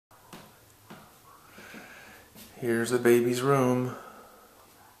Here's the baby's room.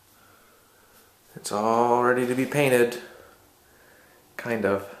 It's all ready to be painted. Kind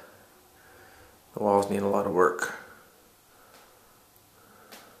of. The walls need a lot of work.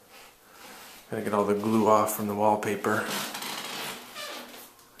 Gotta get all the glue off from the wallpaper.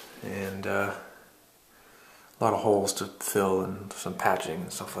 And a lot of holes to fill and some patching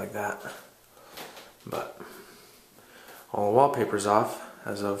and stuff like that. But all the wallpaper's off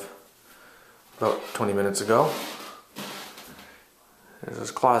as of about 20 minutes ago. There's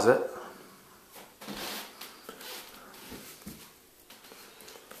this closet.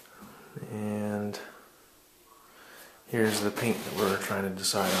 And here's the paint that we're trying to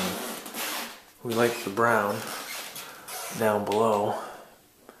decide on. We like the brown down below,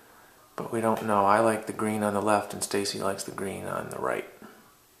 but we don't know. I like the green on the left and Stacy likes the green on the right.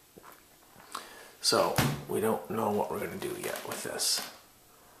 So we don't know what we're going to do yet with this,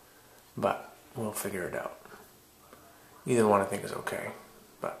 but we'll figure it out. Either one I think is okay,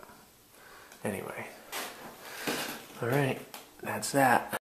 but anyway. Alright, that's that.